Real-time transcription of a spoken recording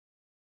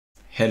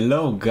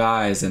Hello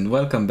guys and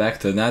welcome back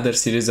to another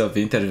series of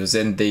interviews,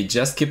 and they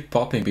just keep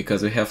popping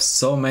because we have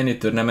so many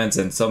tournaments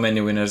and so many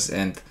winners,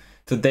 and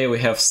today we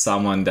have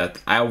someone that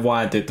I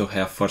wanted to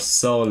have for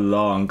so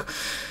long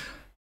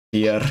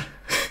here.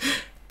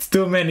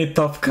 Too many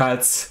top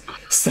cuts,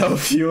 so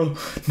few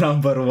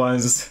number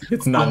ones.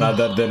 It's none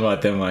other than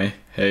What Am I?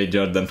 Hey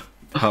Jordan,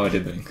 how are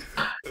you doing?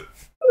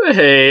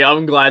 Hey,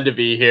 I'm glad to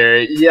be here.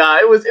 Yeah,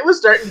 it was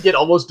starting to get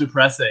almost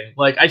depressing.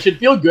 Like I should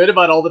feel good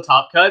about all the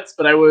top cuts,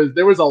 but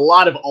there was a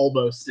lot of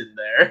almost in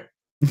there.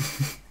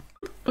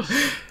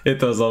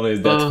 It was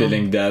always that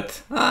feeling that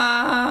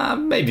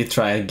maybe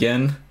try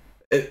again.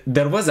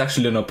 There was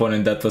actually an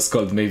opponent that was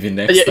called maybe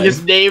next time.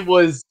 His name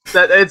was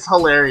that. It's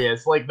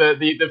hilarious. Like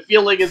the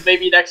feeling is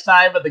maybe next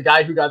time, but the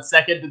guy who got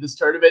second to this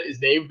tournament is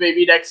named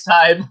maybe next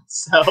time.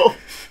 So.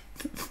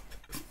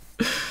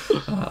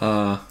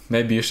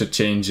 Maybe you should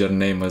change your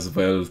name as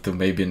well to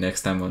maybe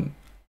next time on.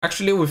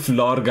 Actually, with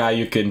LORGA,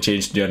 you can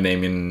change your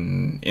name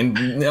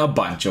in a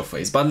bunch of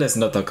ways. But let's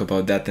not talk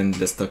about that, and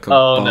let's talk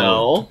about. Oh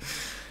no.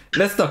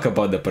 Let's talk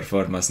about the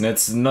performance.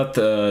 Let's not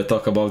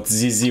talk about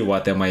ZZ.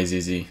 What am I,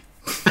 ZZ?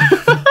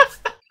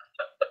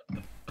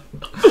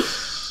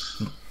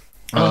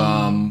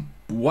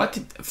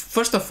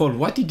 First of all,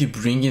 what did you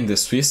bring in the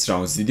Swiss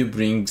rounds? Did you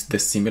bring the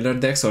similar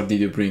decks or did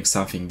you bring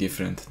something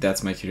different?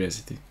 That's my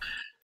curiosity.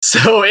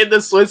 So in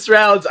the Swiss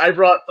rounds, I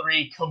brought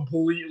 3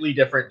 completely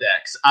different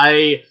decks.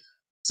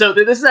 So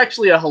this is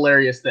actually a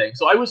hilarious thing.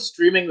 So I was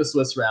streaming the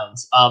Swiss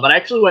rounds, and I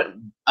actually went.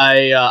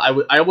 I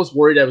almost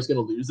worried I was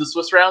going to lose the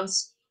Swiss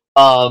rounds.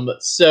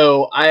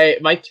 So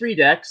my 3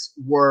 decks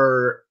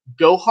were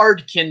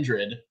Gohard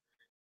Kindred,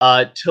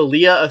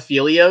 Talia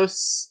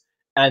Aphelios,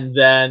 and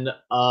then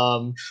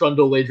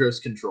Trundle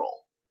Ladros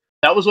Control.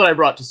 That was what I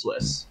brought to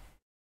Swiss.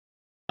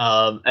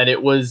 And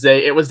it was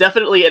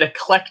definitely an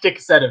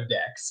eclectic set of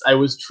decks. I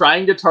was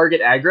trying to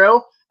target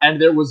aggro, and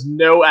there was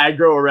no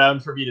aggro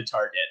around for me to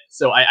target.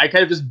 So I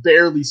kind of just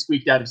barely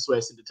squeaked out of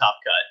Swiss into top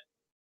cut.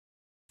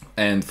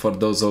 And for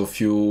those of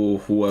you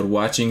who are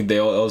watching, they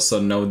also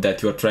know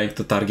that you're trying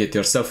to target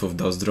yourself with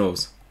those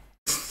draws.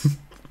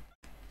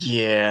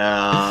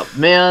 Yeah,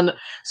 man.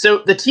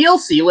 So the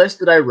TLC list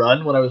that I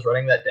run when I was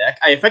running that deck,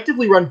 I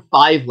effectively run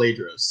 5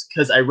 Ladros,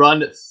 because I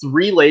run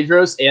 3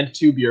 Ladros and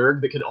 2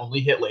 Bjerg that can only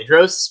hit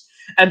Ladros.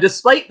 And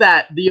despite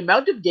that, the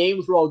amount of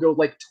games where I'll go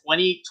like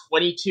 20,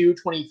 22,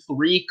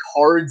 23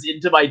 cards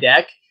into my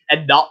deck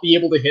and not be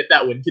able to hit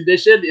that win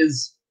condition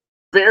is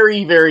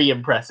very, very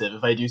impressive,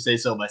 if I do say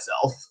so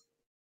myself.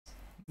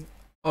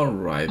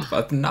 Alright,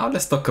 but now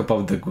let's talk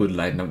about the good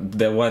lineup,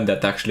 the one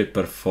that actually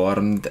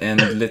performed,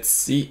 and let's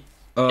see.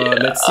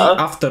 Let's see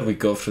after we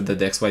go through the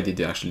decks, why did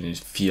you actually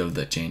feel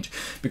the change?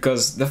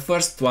 Because the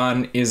first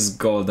one is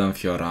Golden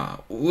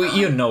Fiora.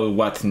 You know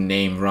what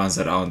name runs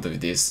around with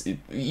this.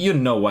 You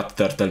know what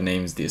turtle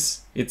names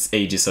this. It's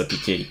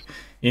XxWhatAmIxX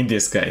in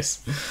this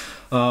case.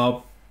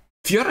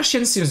 Fiora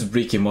Shen seems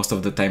bricky most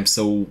of the time,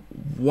 so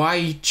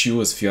why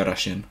choose Fiora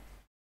Shen?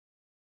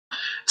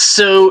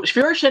 So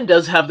Fiora Shen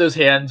does have those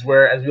hands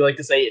where, as we like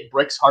to say, it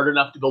bricks hard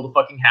enough to build a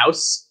fucking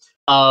house.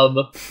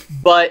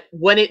 But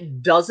when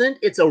it doesn't,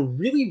 it's a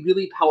really,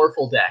 really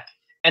powerful deck.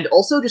 And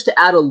also, just to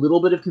add a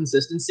little bit of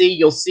consistency,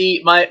 you'll see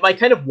my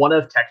kind of one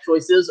of tech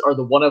choices are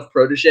the one of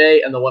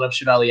Protege and the one of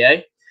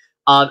Chevalier.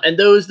 And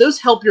those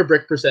help your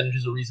brick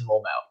percentages a reasonable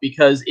amount,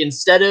 because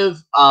instead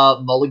of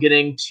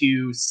mulliganing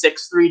to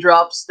 6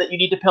 3-drops that you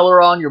need to pillar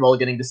on, you're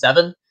mulliganing to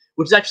 7,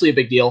 which is actually a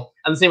big deal.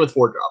 And the same with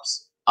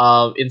 4-drops.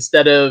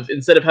 Instead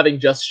of having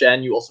just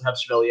Shen, you also have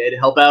Chevalier to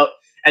help out.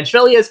 And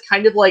Chevalier is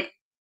kind of like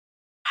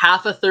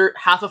half a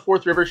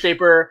 4th River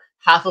Shaper,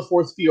 half a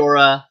 4th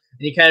Fiora, and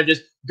he kind of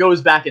just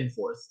goes back and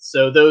forth.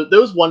 So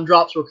those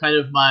 1-drops were kind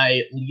of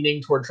my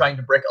leaning toward trying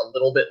to brick a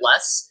little bit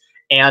less.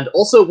 And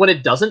also, when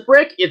it doesn't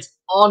brick, it's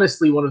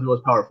honestly one of the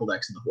most powerful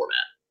decks in the format.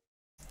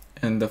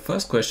 And the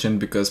first question,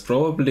 because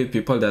probably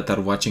people that are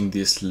watching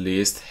this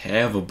list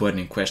have a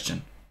burning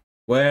question.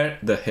 Where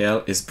the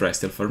hell is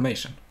Bristol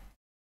Formation?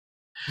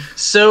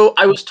 So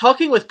I was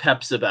talking with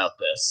Peps about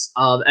this,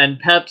 and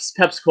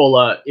Peps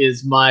Cola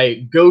is my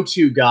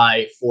go-to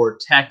guy for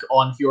tech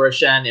on Fiora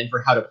Shen and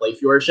for how to play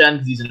Fiora Shen,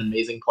 because he's an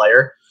amazing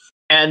player.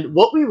 And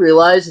what we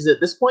realized is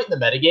at this point in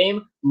the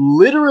metagame,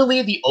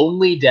 literally the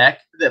only deck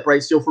that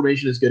Brightsteel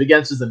Formation is good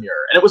against is the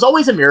Mirror. And it was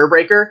always a Mirror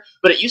Breaker,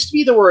 but it used to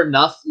be there were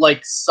enough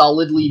like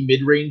solidly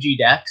mid-rangey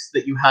decks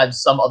that you had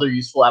some other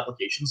useful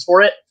applications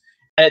for it.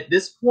 At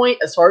this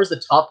point, as far as the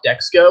top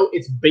decks go,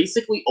 it's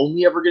basically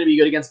only ever going to be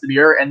good against the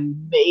Mirror, and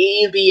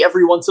maybe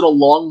every once in a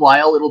long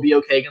while it'll be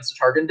okay against a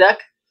Targon deck.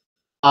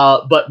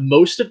 But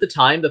most of the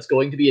time, that's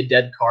going to be a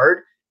dead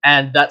card,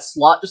 and that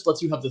slot just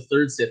lets you have the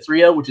 3rd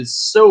Cithria, which is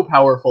so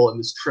powerful in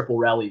this triple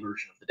rally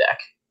version of the deck.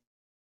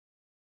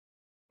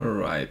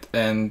 Right,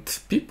 and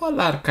people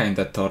are kind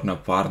of torn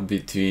apart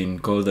between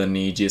Golden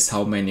Aegis.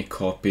 How many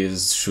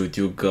copies should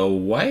you go?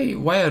 Why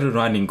are you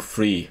running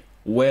 3?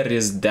 Where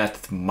is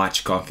that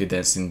much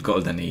confidence in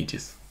Golden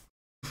Aegis?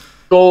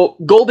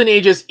 Golden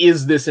Aegis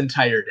is this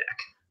entire deck.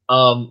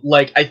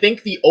 Like, I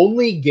think the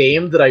only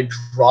game that I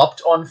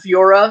dropped on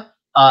Fiora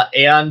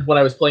and when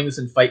I was playing this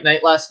in Fight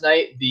Night last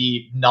night,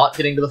 the not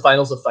getting to the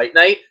finals of Fight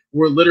Night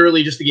were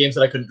literally just the games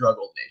that I couldn't draw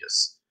Golden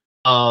Ages.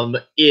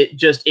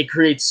 It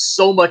creates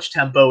so much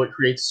tempo, it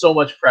creates so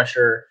much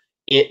pressure.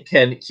 It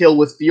can kill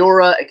with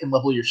Fiora, it can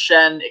level your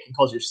Shen, it can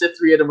cause your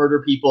Cithria to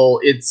murder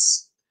people.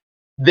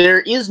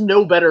 There is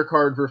no better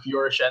card for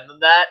Fiora Shen than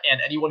that,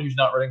 and anyone who's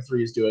not running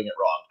 3 is doing it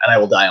wrong, and I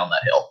will die on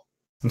that hill.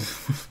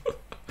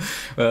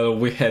 Well,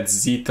 we had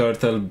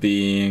Z-Turtle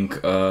being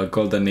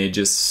Golden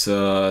Ages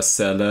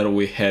seller,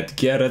 we had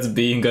Garrett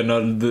being an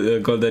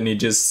old Golden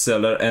Ages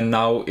seller, and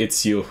now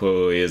it's you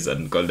who is a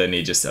Golden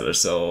Ages seller.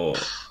 So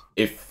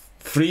if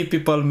 3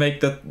 people make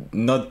that,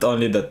 not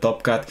only the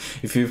top cut,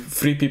 if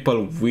 3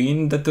 people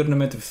win the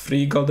tournament with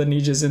 3 Golden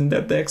Ages in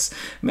their decks,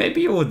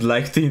 maybe you would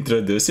like to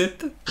introduce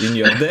it in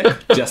your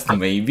deck, just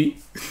maybe.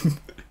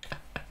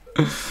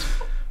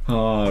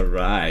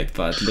 Alright,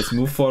 but let's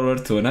move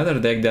forward to another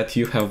deck that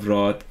you have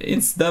brought.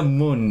 It's the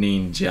Moon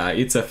Ninja.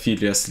 It's a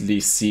Aphelios Lee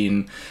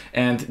Sin,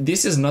 and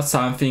this is not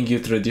something you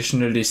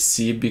traditionally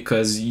see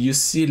because you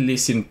see Lee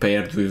Sin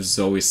paired with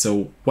Zoe,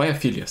 so why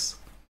Aphelios?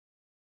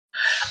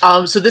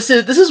 So this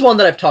is one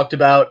that I've talked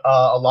about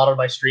a lot on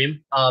my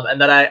stream,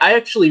 and that I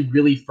actually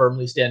really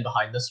firmly stand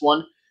behind this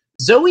one.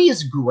 Zoe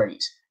is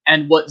great,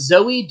 and what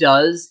Zoe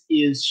does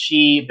is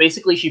she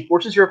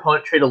forces your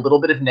opponent to trade a little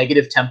bit of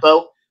negative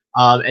tempo,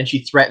 and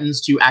she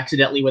threatens to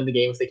accidentally win the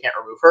game if they can't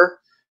remove her.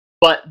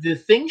 But the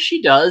thing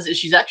she does is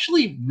she's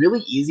actually really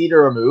easy to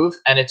remove,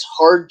 and it's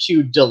hard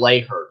to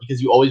delay her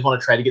because you always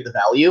want to try to get the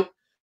value.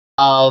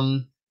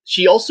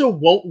 She also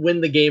won't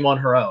win the game on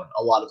her own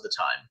a lot of the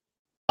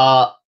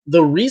time.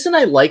 The reason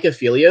I like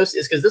Aphelios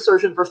is because this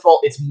version, first of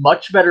all, it's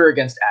much better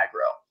against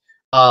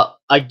aggro.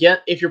 Again,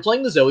 if you're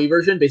playing the Zoe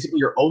version, basically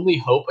your only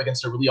hope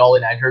against a really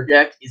all-in aggro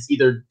deck is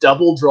either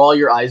double draw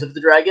your Eyes of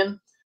the Dragon,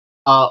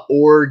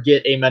 or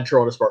get a Mentor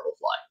on a Sparkle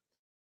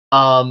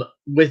Fly.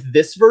 With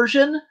this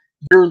version,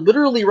 you're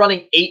literally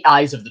running 8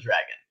 Eyes of the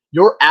Dragon.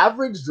 Your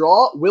average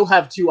draw will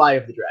have 2 Eye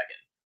of the Dragon,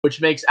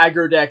 which makes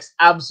aggro decks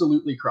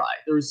absolutely cry.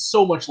 There is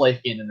so much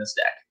life gain in this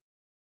deck.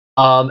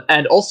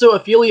 And also,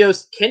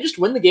 Aphelios can just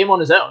win the game on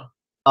his own.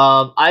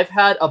 I've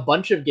had a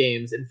bunch of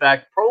games, in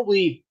fact,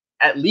 probably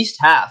at least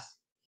half,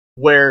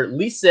 where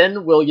Lee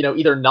Sin will,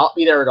 either not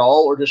be there at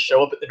all or just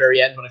show up at the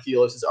very end when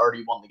Aphelios has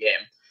already won the game.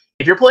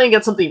 If you're playing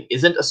against something that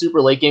isn't a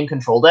super late game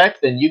control deck,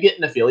 then you get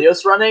an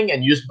Aphelios running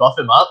and you just buff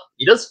him up.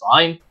 He does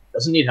fine.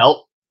 Doesn't need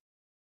help.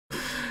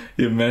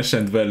 You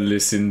mentioned when Lee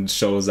Sin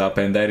shows up,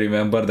 and I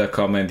remember the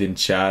comment in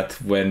chat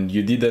when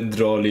you didn't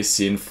draw Lee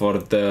Sin for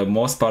the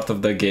most part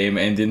of the game,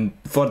 and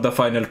for the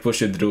final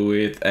push you drew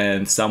it,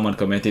 and someone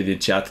commented in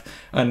chat,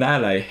 an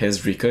ally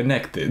has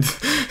reconnected.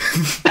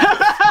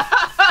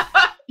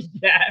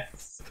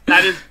 Yes,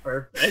 that is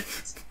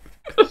perfect.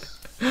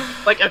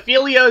 Like,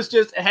 Aphelios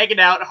just hanging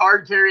out,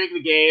 hard carrying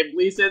the game.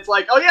 Lee Sin's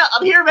like, oh yeah,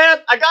 I'm here, man.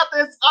 I got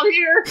this. I'm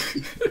here.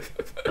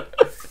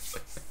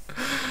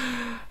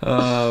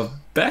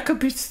 Back a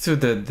bit to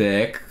the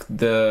deck,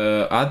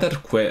 the other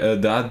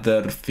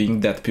thing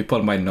that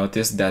people might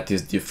notice that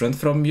is different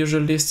from usual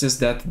lists is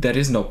that there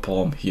is no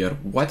Palm here.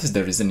 What is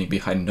the reasoning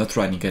behind not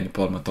running any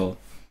Palm at all?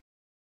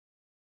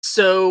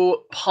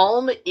 So,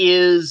 Palm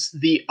is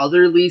the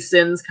other Lee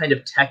Sin's kind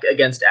of tech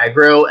against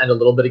aggro and a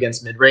little bit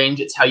against mid-range.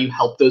 It's how you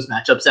help those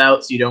matchups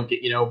out so you don't get,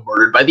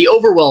 murdered by the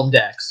Overwhelm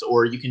decks,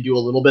 or you can do a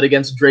little bit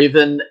against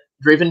Draven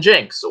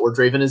Jinx or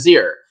Draven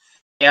Azir.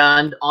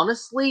 And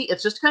honestly,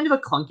 it's just kind of a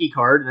clunky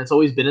card, and it's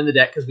always been in the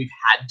deck because we've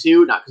had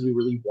to, not because we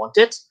really want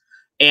it.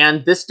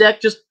 And this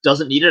deck just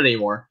doesn't need it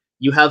anymore.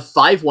 You have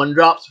 5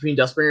 1-drops between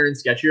Dustbringer and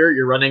Sketchier.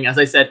 You're running, as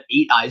I said,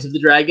 8 Eyes of the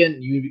Dragon,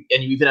 and you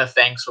even have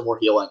Fangs for more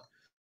healing.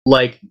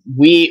 Like,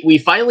 we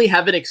finally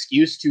have an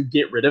excuse to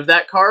get rid of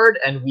that card,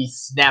 and we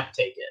snap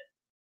take it.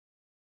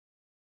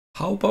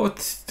 How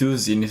about do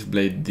Zenith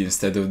Blade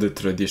instead of the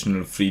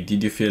traditional 3?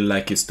 Did you feel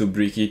like it's too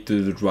bricky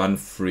to run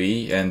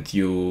 3 and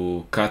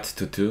you cut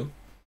to 2?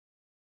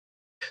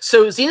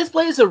 So Zenith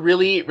Blade is a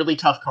really, really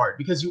tough card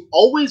because you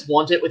always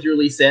want it with your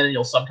Lee Sin, and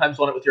you'll sometimes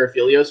want it with your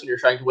Aphelios when you're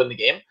trying to win the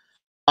game.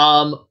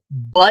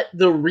 But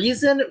the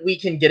reason we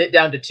can get it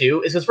down to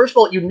 2 is because, first of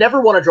all, you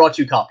never want to draw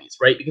 2 copies,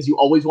 right? Because you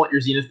always want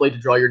your Zenith Blade to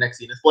draw your next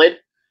Zenith Blade.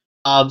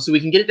 So we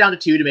can get it down to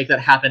 2 to make that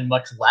happen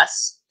much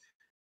less.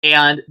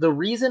 And the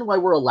reason why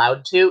we're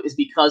allowed to is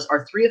because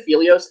our 3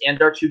 Aphelios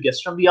and our 2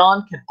 Gifts from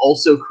Beyond can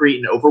also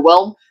create an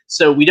Overwhelm.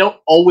 So we don't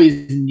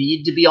always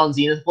need to be on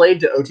Zenith Blade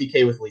to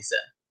OTK with Lee Sin.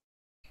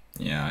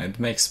 Yeah, it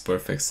makes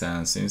perfect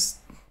sense.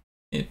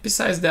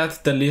 Besides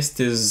that, the list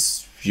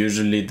is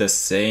usually the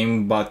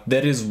same, but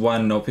there is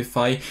one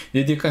Nopify.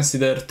 Did you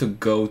consider to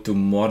go to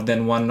more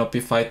than one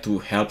Nopify to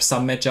help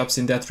some matchups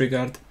in that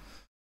regard?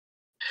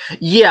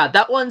 Yeah,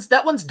 that one's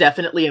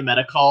definitely a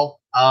meta call.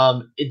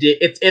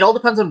 It all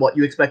depends on what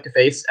you expect to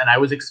face, and I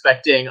was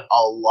expecting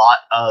a lot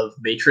of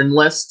Matron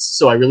lists,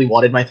 so I really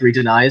wanted my 3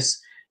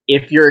 denies.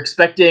 If you're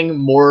expecting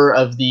more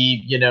of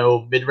the,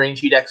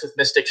 mid-range decks with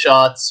Mystic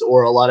Shots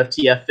or a lot of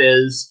TF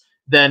Fizz,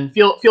 then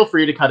feel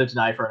free to cut a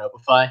deny for an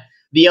Opify.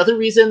 The other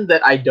reason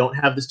that I don't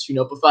have this 2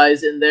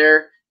 Nopifies in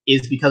there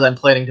is because I'm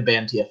planning to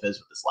ban TF Fizz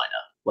with this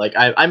lineup. Like,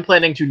 I'm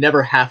planning to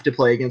never have to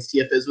play against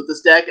TFIs with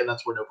this deck, and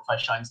that's where Notify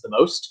shines the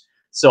most.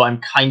 So I'm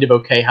kind of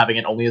okay having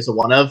it only as a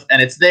one of,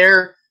 and it's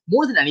there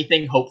more than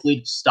anything, hopefully,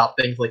 to stop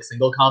things like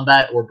single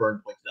combat or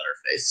burn points at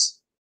our face.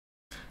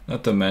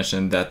 Not to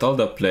mention that all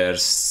the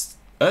players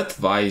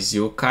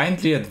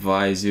kindly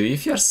advise you,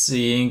 if you're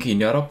seeing in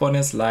your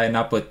opponent's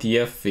lineup a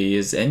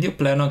TFIs and you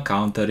plan on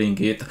countering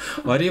it,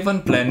 or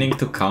even planning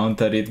to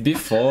counter it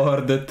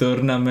before the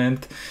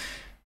tournament,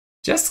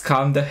 just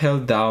calm the hell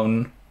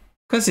down,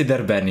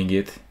 consider banning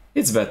it.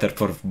 It's better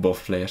for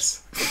both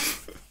players.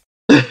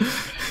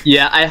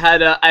 Yeah, I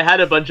had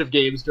a bunch of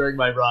games during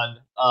my run,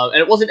 and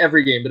it wasn't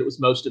every game, but it was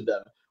most of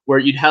them, where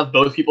you'd have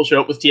both people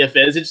show up with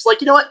TFIs. It's just like,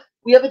 you know what?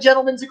 We have a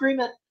gentleman's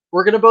agreement.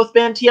 We're going to both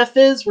ban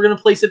TFIs. We're going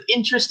to play some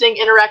interesting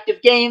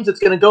interactive games. It's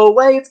going to go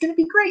away. It's going to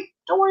be great.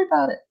 Don't worry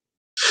about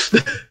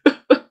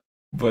it.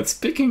 But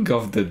speaking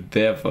of the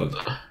devil,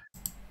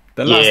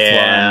 the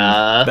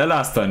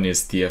last one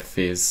is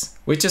TFIs,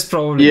 which is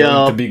probably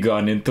going to be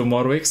gone in 2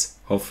 more weeks,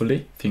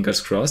 hopefully.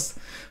 Fingers crossed.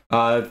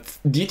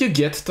 Did you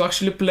get to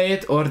actually play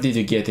it, or did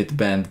you get it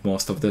banned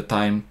most of the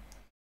time?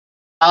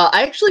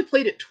 I actually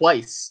played it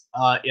twice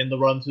in the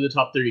run through the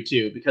top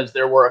 32, because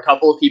there were a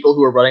couple of people who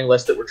were running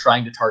lists that were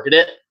trying to target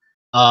it,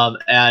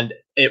 and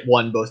it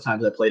won both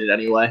times I played it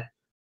anyway.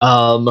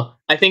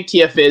 I think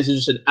TFIs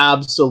is just an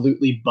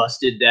absolutely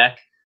busted deck,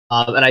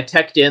 and I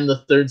teched in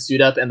the 3rd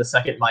suit up and the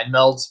 2nd mind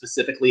meld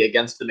specifically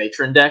against the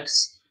matron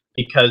decks,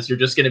 because you're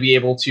just going to be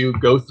able to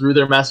go through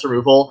their mass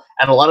removal,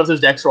 and a lot of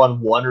those decks are on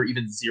 1 or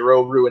even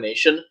 0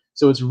 ruination,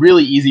 so it's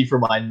really easy for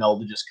Mind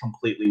Meld to just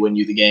completely win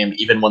you the game,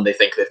 even when they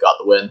think they've got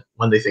the win,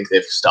 when they think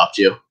they've stopped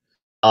you.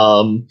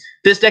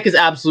 This deck is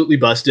absolutely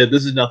busted.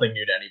 This is nothing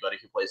new to anybody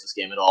who plays this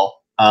game at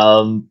all.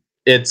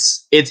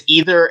 It's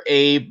either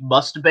a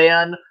must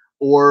ban,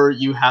 or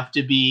you have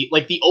to be...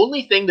 Like, the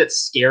only thing that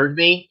scared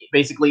me,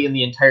 basically, in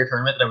the entire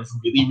tournament that I was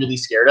really, really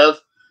scared of,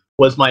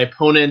 was my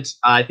opponent,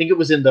 I think it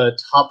was in the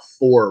top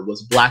 4,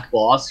 was Black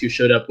Boss, who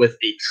showed up with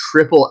a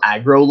triple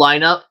aggro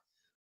lineup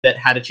that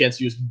had a chance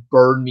to just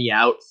burn me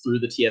out through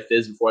the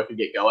TFIs before I could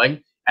get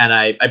going, and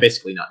I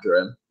basically not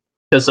drew him.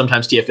 Because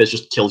sometimes TFIs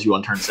just kills you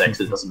on turn 6,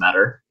 it doesn't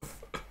matter.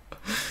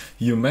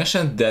 You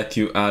mentioned that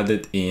you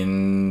added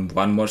in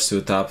 1 more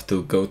suit up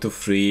to go to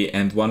 3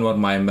 and 1 more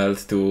mind meld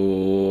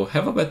to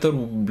have a better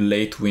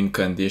late win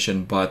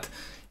condition, but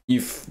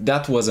if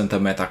that wasn't a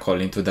meta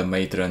call into the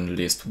matron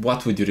list,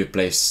 what would you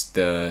replace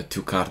the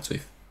 2 cards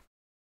with?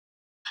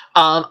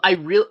 I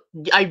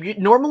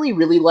normally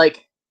really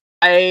like...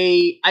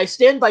 I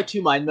stand by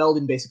 2 mind meld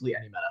in basically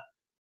any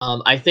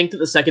meta. I think that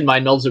the 2nd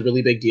mind meld is a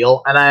really big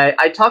deal, and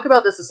I talk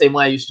about this the same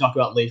way I used to talk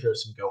about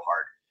Ladros and Go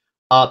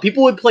Hard.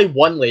 People would play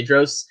 1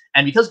 Ladros,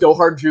 and because Go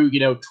Hard drew,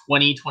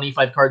 20,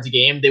 25 cards a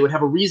game, they would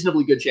have a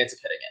reasonably good chance of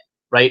hitting it,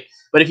 right?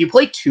 But if you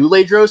play 2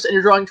 Ladros and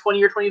you're drawing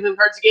 20 or 25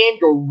 cards a game,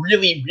 you're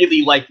really,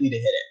 really likely to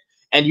hit it.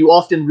 And you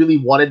often really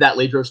wanted that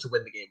Ladros to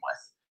win the game with.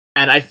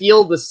 And I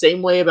feel the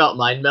same way about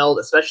Mind Meld,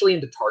 especially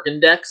into Targon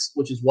decks,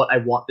 which is what I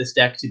want this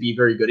deck to be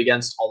very good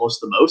against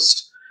almost the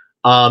most.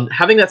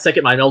 Having that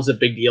 2nd Mind Meld is a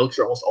big deal, because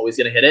you're almost always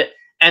going to hit it.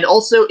 And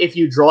also, if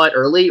you draw it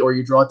early, or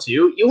you draw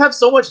 2, you have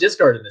so much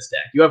discard in this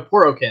deck. You have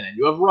Poro Cannon,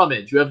 you have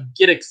Rummage, you have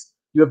Get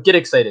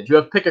Excited, you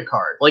have Pick a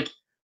Card. Like,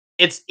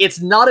 it's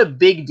not a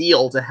big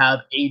deal to have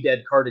a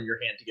dead card in your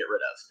hand to get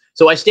rid of.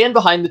 So I stand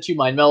behind the 2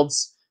 Mind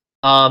Melds.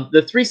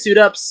 The 3 suit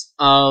ups,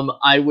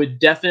 I would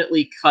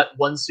definitely cut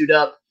 1 suit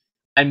up.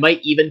 I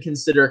might even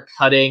consider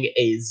cutting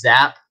a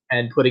Zap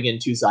and putting in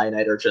 2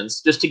 Cyanide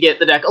Urchins, just to get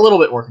the deck a little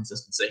bit more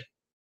consistency.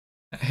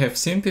 I have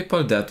seen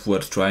people that were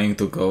trying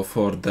to go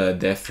for the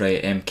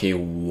Deathray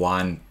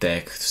MK1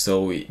 deck,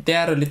 so they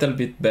are a little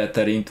bit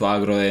better into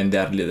aggro and they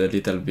are a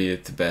little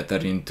bit better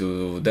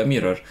into the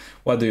mirror.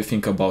 What do you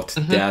think about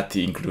that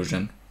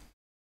inclusion?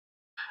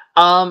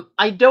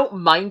 I don't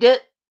mind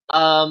it.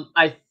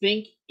 I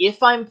think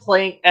if I'm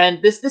playing,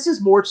 and this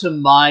is more to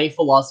my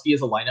philosophy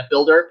as a lineup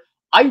builder,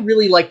 I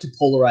really like to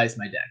polarize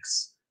my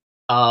decks.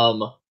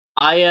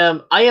 I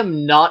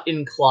am not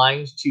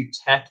inclined to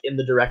tech in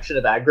the direction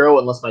of aggro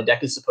unless my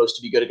deck is supposed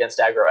to be good against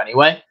aggro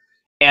anyway.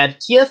 And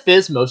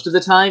TFIs, most of the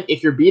time,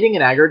 if you're beating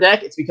an aggro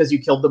deck, it's because you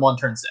killed them on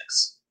turn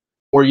 6.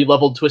 Or you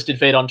leveled Twisted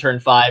Fate on turn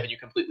 5 and you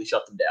completely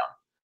shut them down.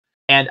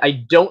 And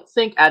I don't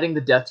think adding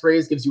the Death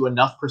Rays gives you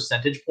enough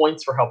percentage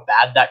points for how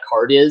bad that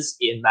card is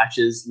in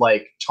matches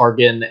like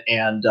Targon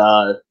and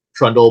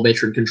Trundle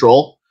Matron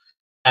Control.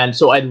 And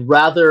so I'd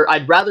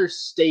rather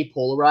stay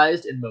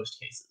polarized in most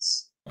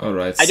cases. All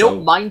right. I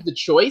don't mind the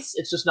choice.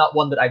 It's just not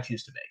one that I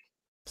choose to make.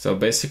 So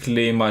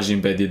basically,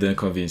 Majin Bay didn't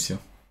convince you.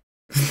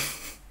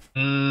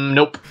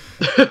 Nope.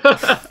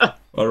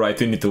 All right,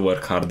 we need to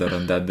work harder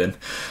on that then.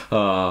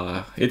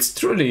 It's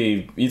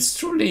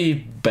truly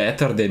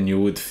better than you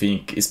would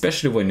think,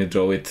 especially when you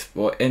draw it.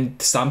 And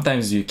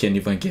sometimes you can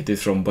even get it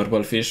from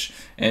Burblefish,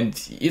 and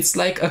it's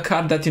like a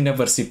card that you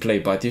never see play.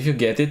 But if you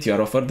get it, you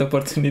are offered the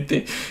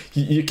opportunity.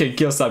 You can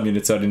kill some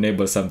units or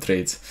enable some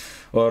trades,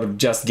 or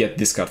just get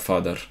discard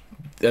fodder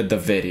at the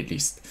very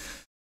least.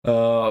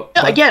 Yeah,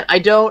 But again, I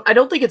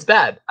don't think it's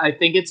bad. I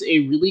think it's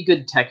a really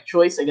good tech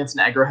choice against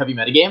an aggro heavy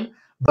metagame.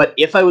 But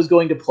if I was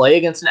going to play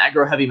against an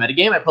aggro heavy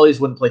metagame, I probably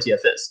just wouldn't play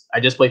TFIs. I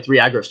just play 3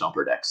 aggro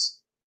stomper decks.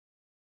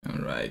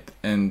 all right,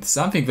 and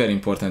something very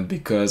important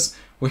because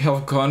we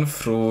have gone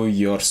through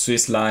your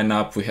Swiss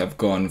lineup, we have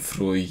gone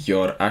through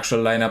your actual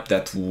lineup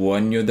that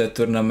won you the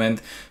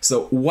tournament.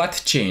 So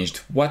what changed?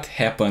 What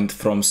happened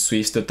from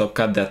Swiss to Top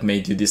Cut that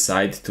made you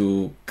decide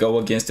to go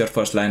against your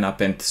first lineup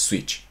and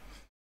switch?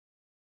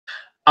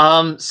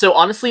 So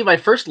honestly, my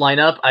first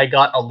lineup, I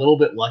got a little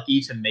bit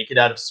lucky to make it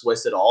out of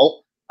Swiss at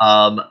all.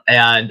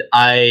 And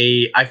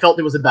I felt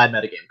it was a bad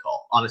metagame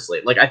call,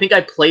 honestly. Like I think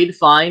I played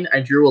fine. I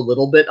drew a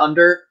little bit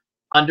under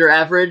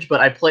average,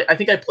 but I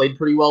think I played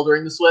pretty well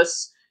during the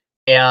Swiss,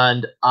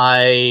 and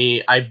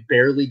I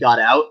barely got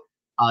out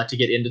to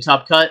get into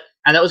Top Cut,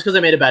 and that was because I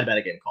made a bad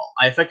metagame call.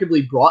 I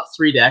effectively brought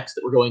 3 decks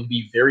that were going to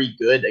be very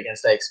good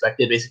against I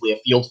expected, basically a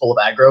field full of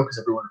aggro because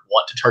everyone would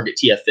want to target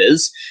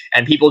TFIs,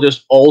 and people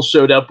just all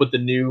showed up with the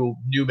new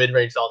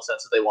mid-range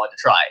nonsense that they wanted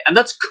to try, and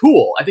that's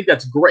cool. I think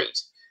that's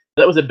great.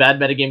 That was a bad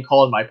metagame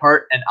call on my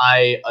part, and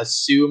I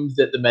assumed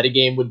that the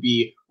metagame would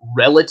be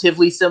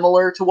relatively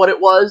similar to what it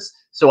was,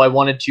 so I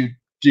wanted to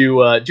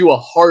do a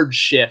hard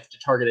shift to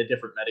target a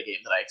different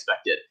metagame than I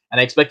expected,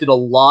 and I expected a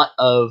lot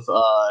of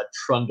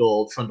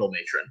Trundle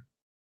Matron.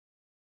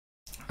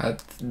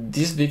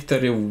 This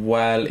victory,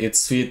 while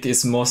it's sweet,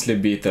 is mostly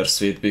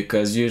bittersweet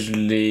because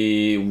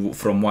usually,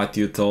 from what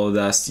you told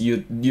us,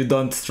 you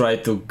don't try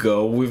to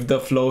go with the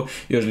flow.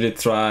 You usually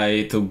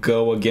try to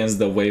go against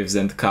the waves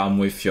and come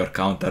with your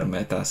counter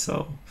meta.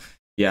 So,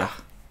 yeah.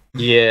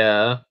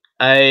 Yeah,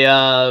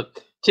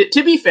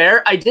 to be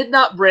fair, I did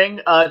not bring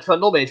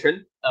Trundle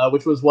Matron,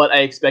 which was what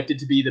I expected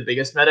to be the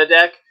biggest meta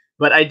deck.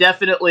 But I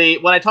definitely,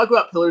 when I talk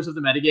about pillars of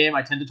the metagame,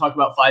 I tend to talk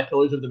about 5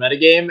 pillars of the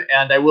metagame,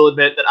 and I will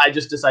admit that I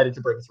just decided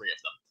to bring 3 of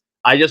them.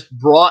 I just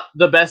brought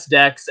the best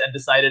decks and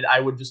decided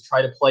I would just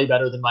try to play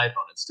better than my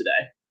opponents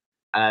today.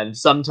 And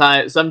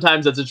sometimes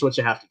that's just what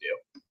you have to do.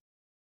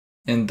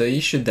 And the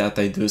issue that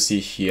I do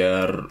see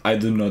here, I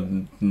do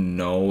not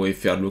know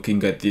if you are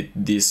looking at it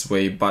this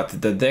way,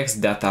 but the decks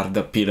that are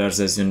the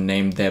pillars as you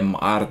name them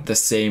are the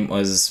same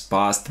as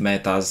past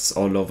metas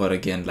all over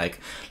again. Like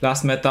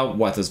last meta,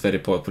 what was very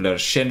popular?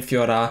 Shen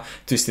Fiora,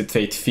 Twisted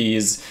Fate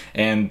Fizz,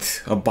 and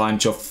a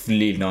bunch of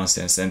Lil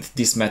nonsense. And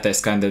this meta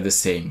is kind of the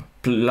same.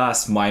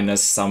 Plus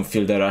minus some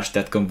Fielder Rush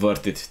that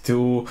converted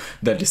to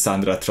the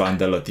Lissandra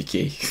Trundle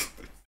OTK.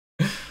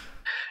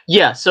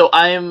 Yeah, so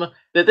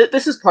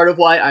this is part of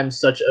why I'm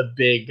such a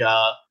big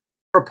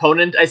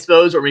proponent, I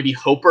suppose, or maybe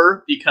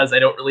hoper, because I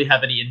don't really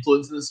have any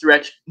influence in this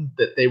direction,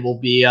 that they will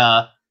be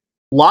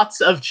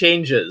lots of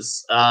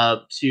changes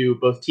to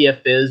both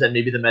TFIs and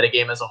maybe the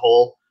metagame as a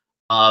whole.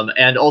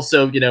 And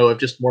also,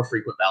 just more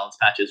frequent balance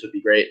patches would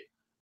be great.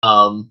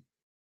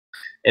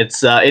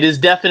 It is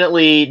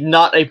definitely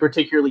not a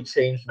particularly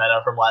changed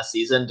meta from last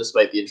season,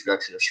 despite the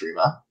introduction of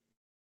Shreema.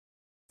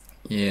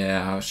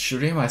 Yeah,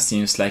 Shurima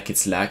seems like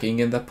it's lacking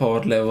in the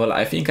power level.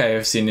 I think I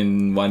have seen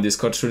in one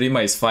Discord,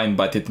 Shurima is fine,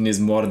 but it needs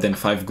more than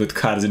 5 good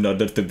cards in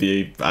order to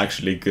be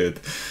actually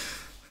good.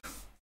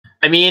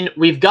 I mean,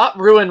 we've got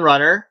Ruin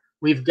Runner,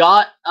 we've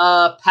got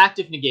Pact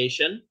of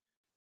Negation,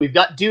 we've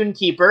got Dune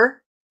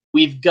Keeper,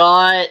 we've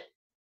got...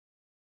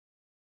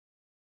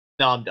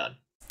 No, I'm done.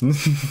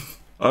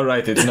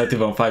 Alright, it's not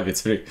even 5,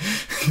 it's 3.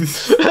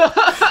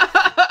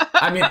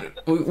 I mean,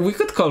 we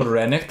could call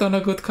Renekton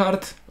a good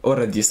card or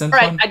a decent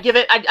one. I'd give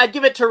it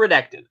to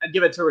Redacted. I'd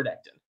give it to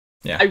Redacted.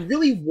 Yeah. I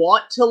really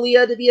want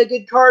Talia to be a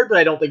good card, but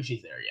I don't think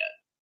she's there yet.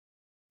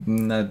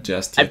 Not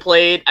just yet.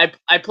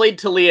 I played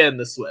Talia in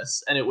the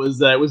Swiss, and it was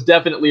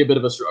definitely a bit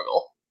of a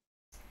struggle.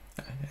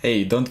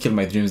 Hey, don't kill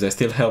my dreams. I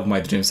still have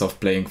my dreams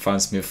of playing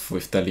Fansmith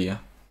with Talia.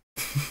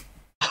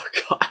 Oh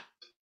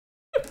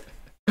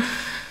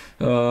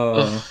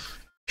god.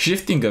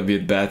 Shifting a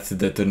bit back to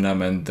the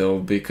tournament though,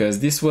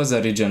 because this was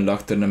a region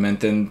lock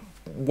tournament, and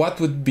what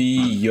would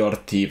be your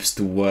tips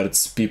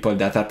towards people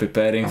that are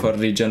preparing for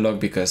region lock,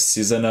 because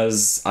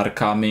seasonals are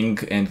coming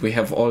and we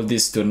have all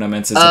these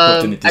tournaments as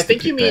opportunities I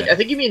think to prepare. I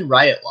think you mean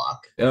Riot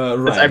Lock.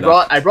 Riot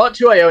Lock. I brought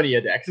 2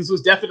 Ionia decks. This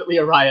was definitely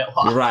a Riot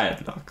Lock.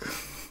 Riot Lock.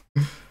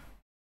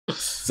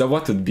 So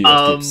what would be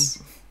your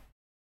tips?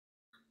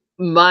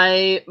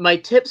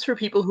 My tips for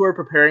people who are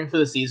preparing for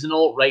the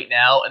seasonal right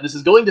now, and this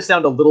is going to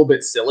sound a little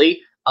bit silly,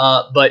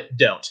 but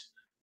don't.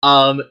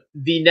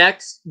 The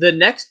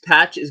next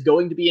patch is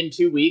going to be in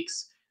 2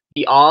 weeks.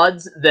 The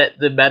odds that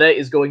the meta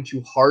is going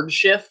to hard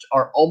shift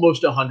are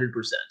almost 100%.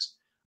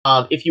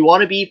 If you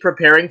want to be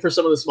preparing for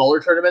some of the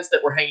smaller tournaments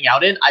that we're hanging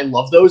out in, I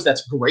love those.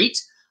 That's great.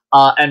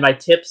 And my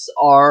tips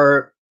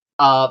are,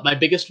 my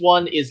biggest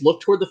one is look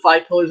toward the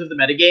 5 pillars of the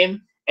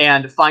metagame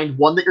and find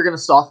one that you're going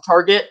to soft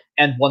target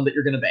and one that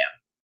you're going to ban.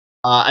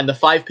 And the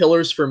 5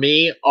 pillars for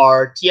me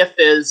are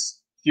TFIz,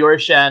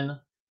 Fiorishen,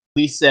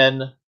 Lee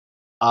Sin,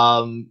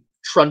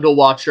 Trundle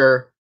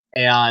Watcher,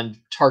 and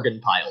Targon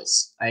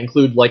Piles. I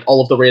include like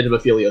all of the random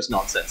Aphelios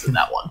nonsense in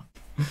that one.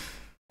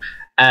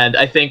 And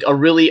I think a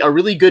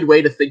really good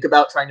way to think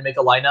about trying to make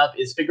a lineup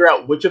is figure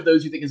out which of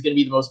those you think is going to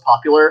be the most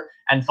popular,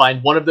 and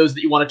find one of those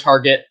that you want to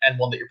target and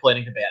one that you're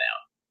planning to ban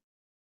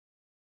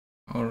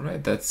out. All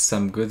right, that's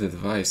some good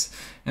advice.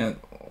 And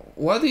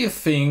what do you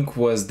think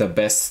was the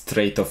best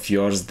trait of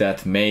yours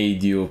that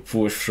made you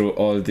push through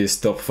all this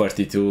top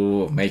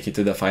 32, make it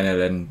to the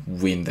final, and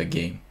win the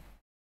game?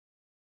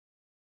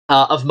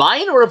 Of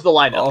mine or of the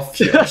lineup? Of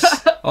yours.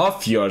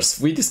 Of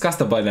yours. We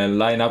discussed about the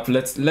lineup.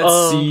 Let's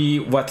see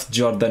what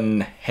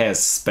Jordan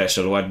has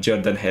special, what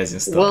Jordan has in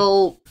store.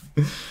 Well,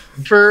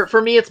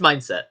 for me, it's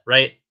mindset,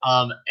 right?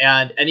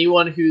 And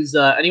anyone who's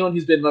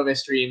been on my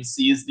stream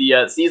sees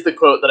the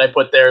quote that I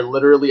put there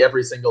literally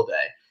every single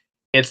day.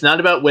 It's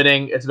not about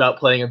winning; it's about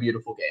playing a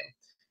beautiful game.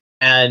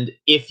 And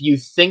if you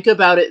think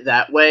about it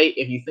that way,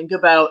 if you think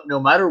about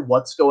no matter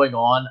what's going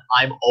on,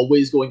 I'm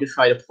always going to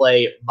try to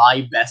play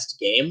my best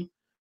game.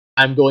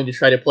 I'm going to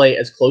try to play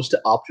as close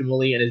to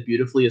optimally and as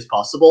beautifully as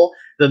possible,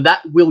 then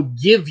that will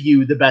give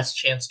you the best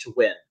chance to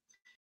win.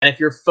 And if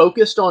you're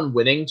focused on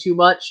winning too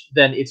much,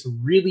 then it's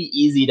really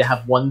easy to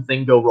have one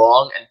thing go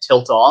wrong and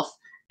tilt off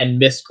and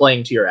miss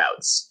playing to your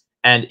outs.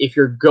 And if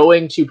you're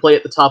going to play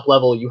at the top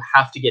level, you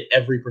have to get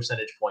every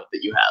percentage point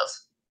that you have.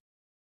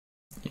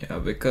 Yeah,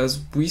 because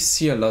we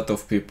see a lot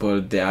of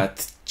people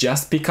that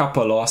just pick up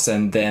a loss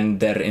and then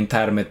their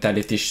entire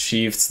mentality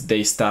shifts.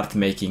 They start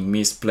making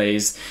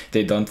misplays.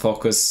 They don't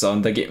focus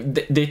on the game.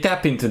 They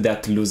tap into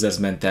that loser's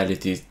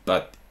mentality.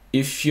 But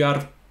if you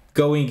are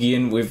going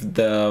in with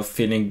the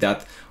feeling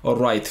that, all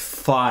right,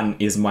 fun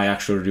is my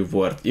actual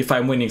reward. If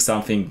I'm winning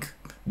something,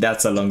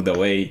 that's along the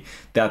way.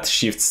 That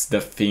shifts the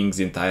things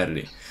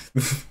entirely.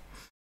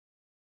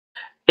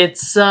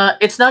 It's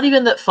not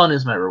even that fun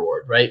is my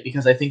reward, right?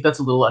 Because I think that's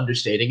a little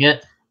understating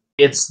it.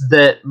 It's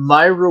that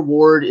my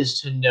reward is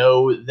to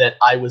know that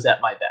I was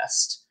at my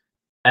best.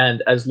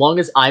 And as long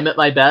as I'm at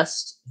my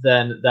best,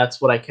 then that's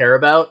what I care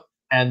about,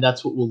 and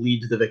that's what will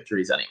lead to the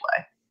victories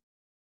anyway.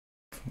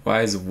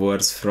 Wise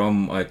words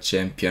from a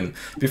champion.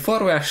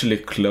 Before we actually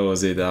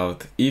close it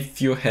out,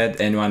 if you had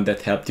anyone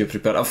that helped you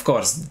prepare, of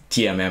course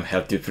TMM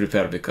helped you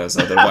prepare, because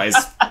otherwise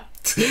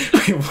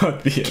we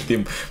won't be a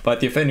team.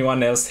 But if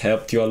anyone else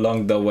helped you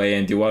along the way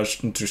and you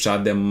want to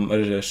shout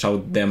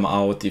them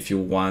out, if you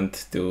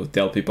want to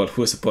tell people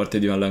who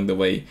supported you along the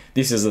way,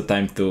 this is the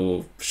time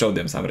to show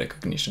them some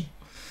recognition.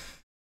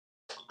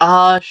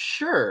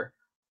 Sure.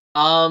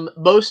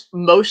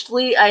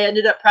 Mostly I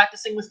ended up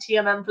practicing with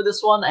TMM for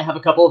this one. I have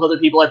a couple of other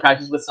people I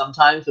practiced with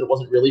sometimes, but it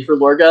wasn't really for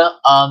LORGA.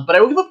 But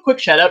I will give a quick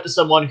shout out to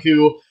someone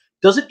who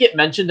doesn't get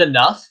mentioned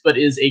enough, but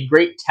is a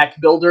great tech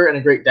builder and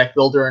a great deck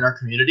builder in our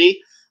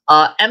community.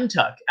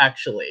 MTuck,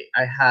 actually,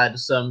 I had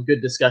some good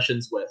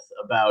discussions with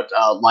about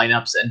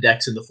lineups and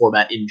decks in the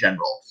format in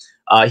general.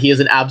 He is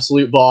an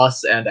absolute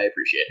boss, and I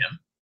appreciate him.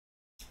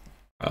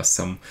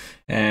 Awesome.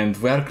 And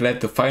we're glad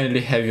to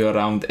finally have you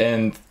around,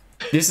 and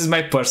this is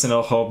my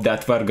personal hope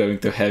that we're going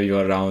to have you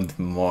around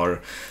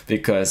more,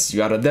 because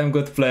you are a damn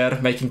good player,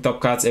 making top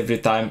cuts every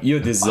time. You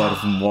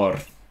deserve more.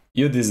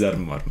 You deserve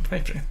more, my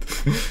friend.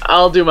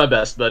 I'll do my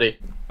best, buddy.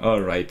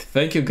 Alright,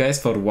 thank you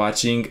guys for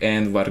watching,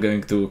 and we're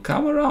going to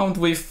come around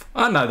with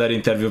another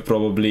interview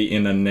probably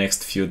in the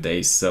next few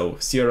days, so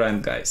see you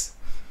around, guys.